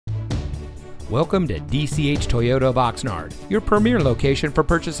Welcome to DCH Toyota of Oxnard, your premier location for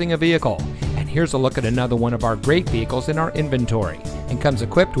purchasing a vehicle. And here's a look at another one of our great vehicles in our inventory, and comes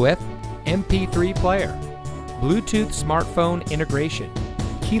equipped with MP3 player, Bluetooth smartphone integration,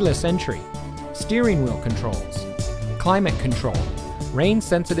 keyless entry, steering wheel controls, climate control,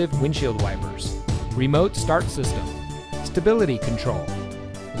 rain-sensitive windshield wipers, remote start system, stability control,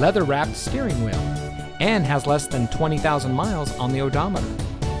 leather-wrapped steering wheel, and has less than 20,000 miles on the odometer.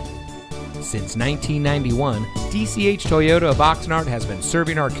 Since 1991, DCH Toyota of Oxnard has been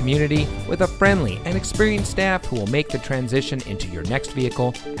serving our community with a friendly and experienced staff who will make the transition into your next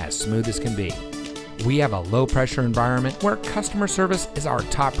vehicle as smooth as can be. We have a low-pressure environment where customer service is our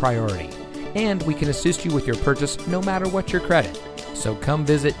top priority, and we can assist you with your purchase no matter what your credit. So come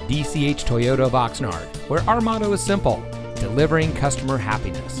visit DCH Toyota of Oxnard, where our motto is simple: delivering customer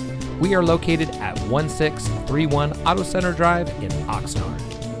happiness. We are located at 1631 Auto Center Drive in Oxnard.